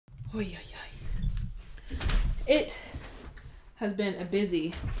Oy, oy, oy. It has been a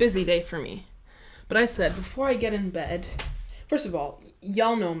busy day for me. But I said, before I get in bed, first of all,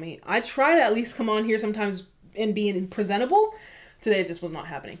 y'all know me. I try to at least come on here sometimes and be presentable. Today it just was not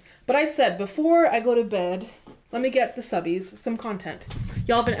happening. But I said, before I go to bed, let me get the subbies some content.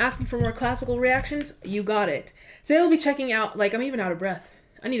 Y'all have been asking for more classical reactions. You got it. Today we'll be checking out, like, I'm even out of breath.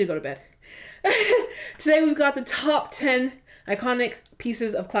 I need to go to bed. Today we've got the top 10 iconic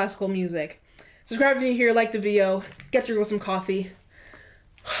pieces of classical music. Subscribe if you're here, like the video, get your girl some coffee.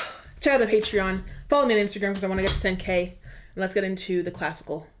 Check out the Patreon. Follow me on Instagram because I want to get to 10K. And let's get into the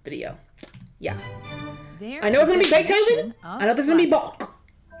classical video. Yeah. I know it's going to be Beethoven. I know there's going to be Bach.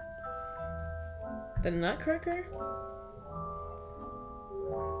 The Nutcracker?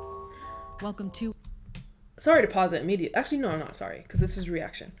 Welcome to... Sorry to pause it immediately. Actually, no, I'm not sorry because this is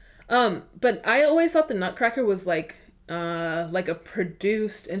reaction. But I always thought the Nutcracker was like a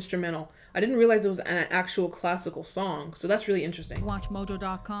produced instrumental. I didn't realize it was an actual classical song, so that's really interesting.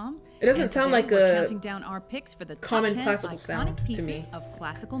 WatchMojo.com. It doesn't sound like a counting down our picks for the common top 10 classical sound iconic to me. pieces of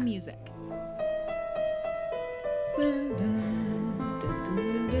classical music.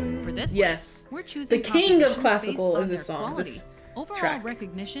 For this yes, list, we're choosing the king of compositions classical based is on this their song. quality, This overall track.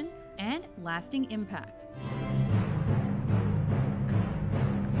 recognition, and lasting impact.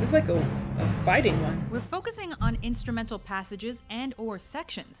 It's like a fighting one. We're focusing on instrumental passages and or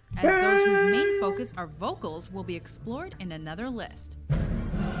sections, as those whose main focus are vocals will be explored in another list.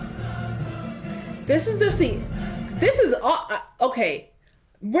 This is just okay.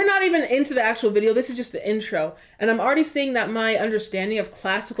 We're not even into the actual video. This is just the intro. And I'm already seeing that my understanding of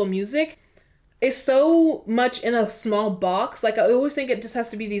classical music is so much in a small box. Like, I always think it just has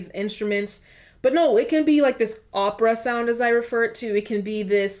to be these instruments. But no, it can be like this opera sound, as I refer it to. It can be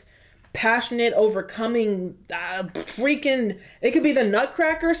this passionate, overcoming, it could be the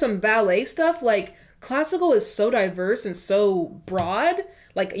Nutcracker, some ballet stuff. Like, classical is so diverse and so broad.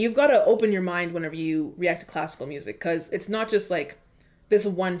 Like, you've got to open your mind whenever you react to classical music, because it's not just like this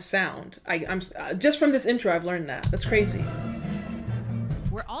one sound. I'm just from this intro, I've learned that. That's crazy.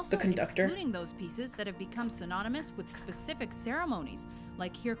 We're also excluding those pieces that have become synonymous with specific ceremonies,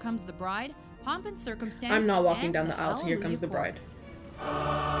 like Here Comes the Bride, Pomp and Circumstance. I'm not walking down the aisle to Here Comes the Bride.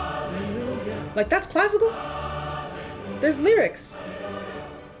 Like, that's classical? There's lyrics.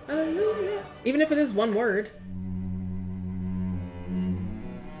 Hallelujah. Even if it is one word.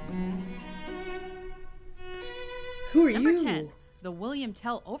 Who are Number you? 10, the William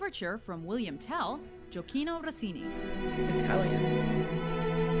Tell Overture from William Tell, Gioacchino Rossini. Italian.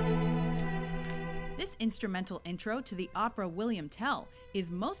 This instrumental intro to the opera William Tell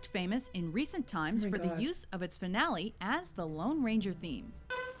is most famous in recent times for the use of its finale as the Lone Ranger theme.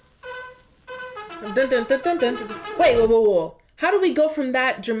 Dun, dun, dun, dun, dun, dun. Wait, whoa. How do we go from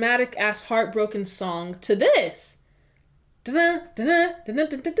that dramatic ass heartbroken song to this?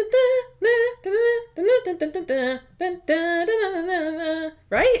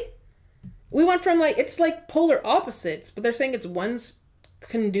 Right? We went from like, it's like polar opposites, but they're saying it's one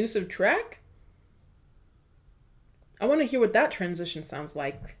conducive track? I want to hear what that transition sounds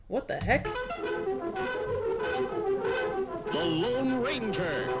like. What the heck? The Lone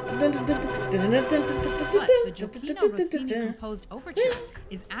Ranger. But the Gioacchino Rossini composed overture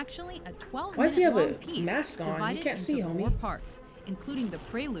is actually a 12-minute-long piece mask on? divided You can't see, into homie. 4 parts, including the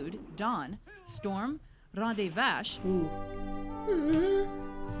prelude, Dawn, Storm, Ras des Vaches,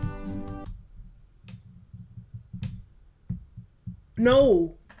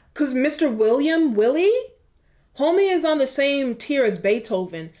 No, because Mr. Willie? Homie is on the same tier as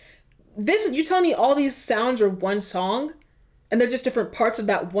Beethoven. You telling me all these sounds are one song? And they're just different parts of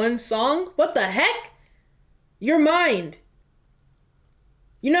that one song? What the heck? Your mind.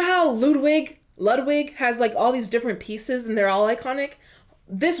 You know how Ludwig has like all these different pieces and they're all iconic?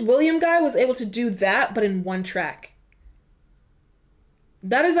 This William guy was able to do that, but in one track.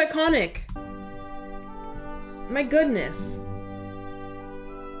 That is iconic. My goodness.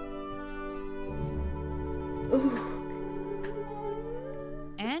 Ooh.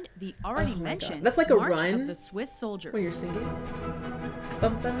 and the already mentioned That's like a March run of the Swiss Soldiers. when you're singing.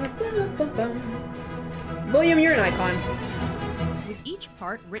 Bum, bum, bum, bum, bum. William, you're an icon. With each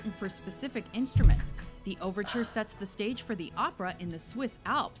part written for specific instruments, the overture sets the stage for the opera in the Swiss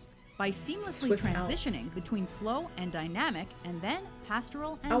Alps by seamlessly Swiss transitioning Alps. between slow and dynamic, and then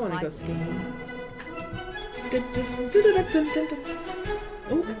pastoral and I want to go lively. skiing.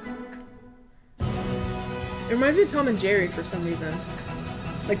 Ooh. It reminds me of Tom and Jerry for some reason.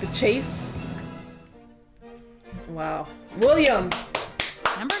 Like the chase. Wow. William!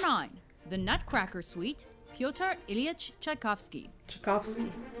 Number 9, The Nutcracker Suite, Pyotr Ilyich Tchaikovsky.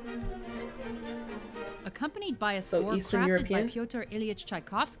 Tchaikovsky. Accompanied by a score Eastern crafted European? by Pyotr Ilyich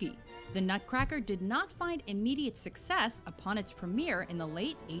Tchaikovsky, the Nutcracker did not find immediate success upon its premiere in the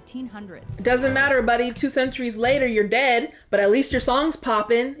late 1800s. It doesn't matter, buddy. 2 centuries later, you're dead, but at least your song's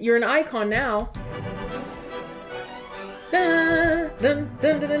poppin'. You're an icon now. Dun, dun,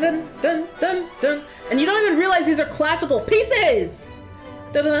 dun, dun, dun, dun, dun, dun. And you don't even realize these are classical pieces.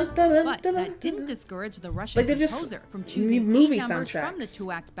 Dun, dun, dun, dun, But dun, that didn't dun. discourage the Russian Like, they're just composer from choosing movie key numbers from the soundtracks.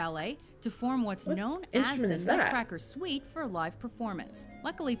 2-act ballet to form what's What known as instrument the is that? Nutcracker Suite for live performance.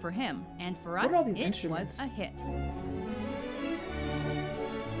 Luckily for him, and for What us, are all these it instruments? was a hit.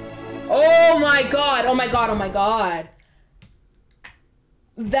 Oh my god, oh my god, oh my god.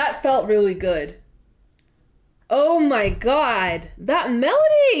 That felt really good. Oh my god, that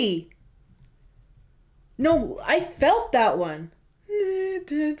melody. No, I felt that one.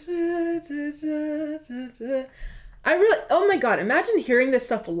 I really, oh my god, imagine hearing this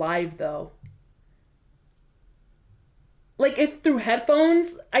stuff live though. Like if through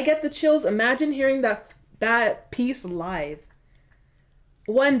headphones I get the chills, imagine hearing that piece live.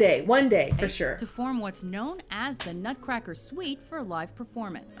 One day, for sure. To form what's known as the Nutcracker Suite for live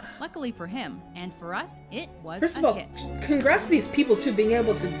performance. Luckily for him, and for us, it was First of a all, hit. congrats to these people too, being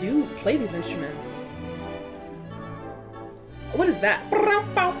able to play these instruments. What is that?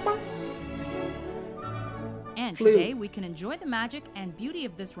 And Flute. today we can enjoy the magic and beauty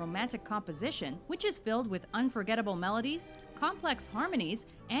of this romantic composition, which is filled with unforgettable melodies, complex harmonies,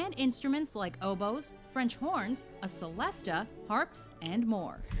 and instruments like oboes, French horns, a celesta, harps, and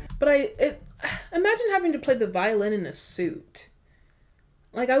more. But imagine having to play the violin in a suit.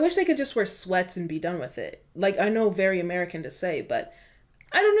 Like, I wish they could just wear sweats and be done with it. Like, I know, very American to say, but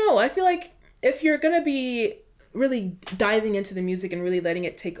I don't know. I feel like if you're gonna be really diving into the music and really letting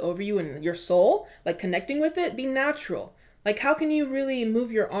it take over you and your soul, like connecting with it, be natural. Like, how can you really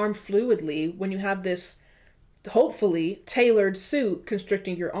move your arm fluidly when you have this hopefully tailored suit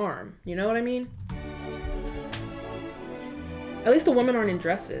constricting your arm? You know what I mean? At least the women aren't in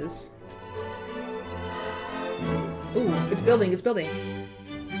dresses. Ooh, it's building, it's building.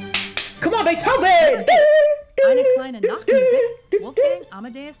 Come on, Beethoven! Eine kleine Nachtmusik, Wolfgang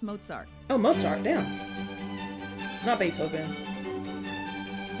Amadeus Mozart. Oh, Mozart, damn. Not Beethoven.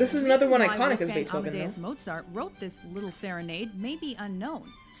 This is another one Why iconic as Wolfgang Beethoven, Amadeus though. Mozart wrote this little serenade may be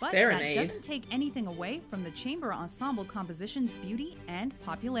unknown, but Serenade? that doesn't take anything away from the chamber ensemble composition's beauty and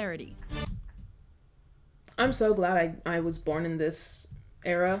popularity. I'm so glad I was born in this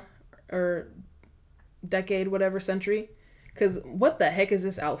era, or decade, whatever, century. Because what the heck is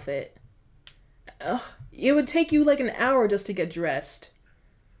this outfit? Ugh, it would take you like an hour just to get dressed.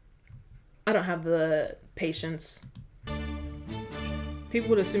 I don't have the patience. People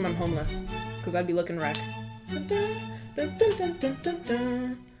would assume I'm homeless, because I'd be looking wreck.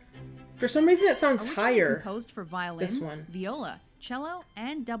 For some reason it sounds Originally higher. composed for violins, This one. viola, cello,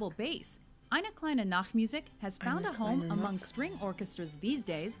 and double bass, Eine kleine Nachtmusik has found a home kleine among string orchestras these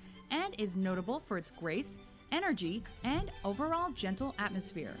days and is notable for its grace, energy, and overall gentle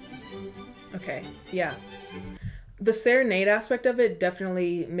atmosphere. Okay, yeah. The serenade aspect of it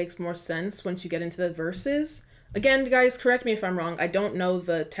definitely makes more sense once you get into the verses. Again, guys, correct me if I'm wrong. I don't know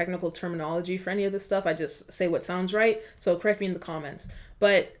the technical terminology for any of this stuff. I just say what sounds right, so correct me in the comments.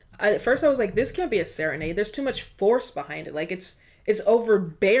 But at first I was like, this can't be a serenade. There's too much force behind it. Like, it's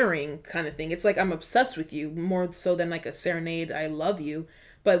overbearing kind of thing. It's like, I'm obsessed with you, more so than like a serenade, I love you.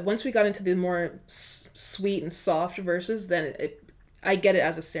 But once we got into the more sweet and soft verses, then I get it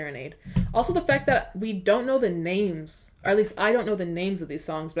as a serenade. Also, the fact that we don't know the names, or at least I don't know the names of these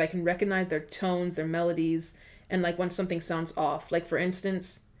songs, but I can recognize their tones, their melodies, and like when something sounds off. Like, for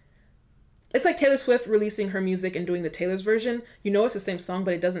instance, it's like Taylor Swift releasing her music and doing the Taylor's version. You know it's the same song,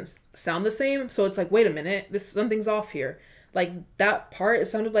 but it doesn't sound the same. So it's like, wait a minute, something's off here. Like, that part, it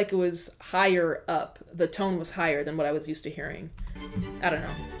sounded like it was higher up. The tone was higher than what I was used to hearing. I don't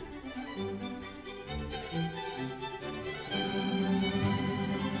know.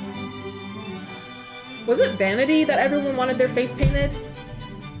 Was it Vanity that everyone wanted their face painted?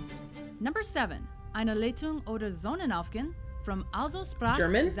 Number 7, Eine Leitung oder Sonnenaufgang from Also sprach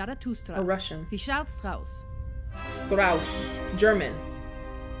German Zarathustra. or Russian? Richard Strauss. Strauss. German.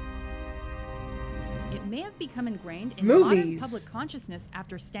 It may have become ingrained in Movies. modern public consciousness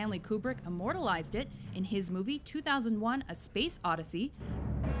after Stanley Kubrick immortalized it in his movie 2001: A Space Odyssey.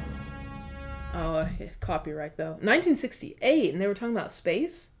 Oh, copyright though. 1968, and they were talking about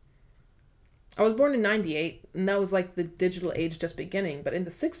space? I was born in 98, and that was like the digital age just beginning, but in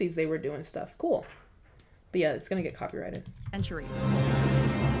the 60s they were doing stuff. Cool. But yeah, it's gonna get copyrighted. Century.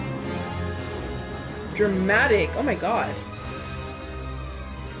 Dramatic. Oh my god.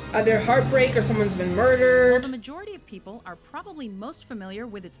 Either heartbreak or someone's been While murdered. the majority of people are probably most familiar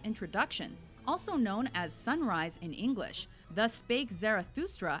with its introduction, also known as Sunrise in English, Thus Spake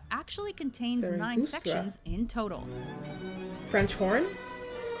Zarathustra actually contains 9 Zarathustra. sections in total. French horn?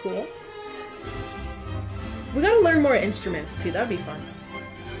 Cool. We gotta learn more instruments too, that'd be fun.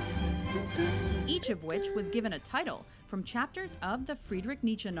 Each of which was given a title from chapters of the Friedrich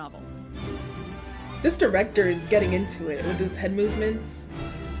Nietzsche novel. This director is getting into it with his head movements.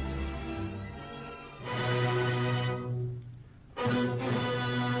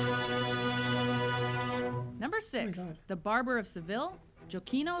 Number 6, God. The Barber of Seville,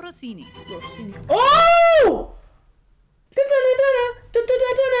 Gioacchino Rossini. Rossini. Oh!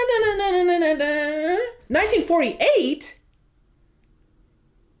 1948?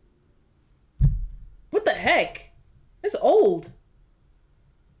 What the heck? It's old.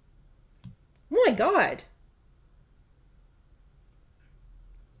 Oh my god.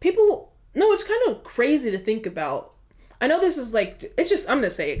 People, no, it's kind of crazy to think about. I know this is like, it's just, I'm gonna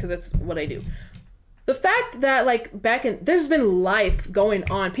say it because that's what I do. The fact that like back in, there's been life going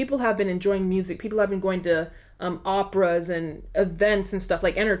on. People have been enjoying music. People have been going to operas and events and stuff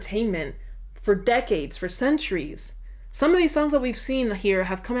like entertainment for decades, for centuries. Some of these songs that we've seen here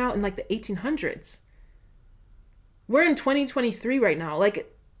have come out in like the 1800s. We're in 2023 right now.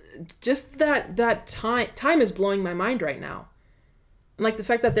 Like just that time is blowing my mind right now. And like the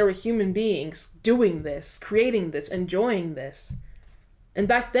fact that there were human beings doing this, creating this, enjoying this. And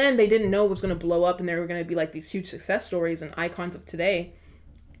back then they didn't know it was going to blow up and they were going to be like these huge success stories and icons of today.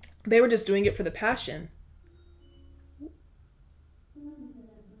 They were just doing it for the passion.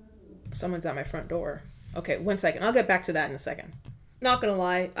 Someone's at my front door. Okay, 1 second. I'll get back to that in a second. Not gonna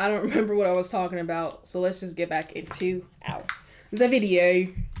lie, I don't remember what I was talking about, so let's just get back into the video.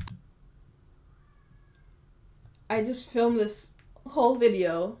 I just filmed this whole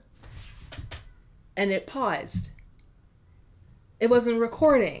video and it paused. It wasn't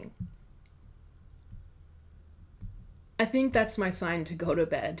recording. I think that's my sign to go to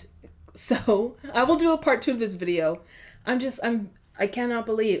bed. So I will do a part 2 of this video. I cannot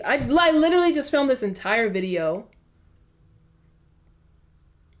believe. I literally just filmed this entire video.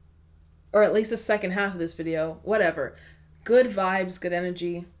 Or at least the second half of this video. Whatever. Good vibes, good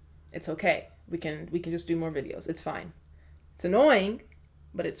energy. It's okay. We can just do more videos. It's fine. It's annoying,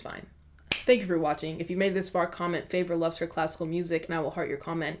 but it's fine. Thank you for watching. If you made it this far, comment Favour loves her classical music, and I will heart your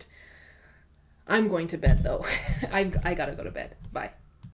comment. I'm going to bed though. I gotta go to bed. Bye.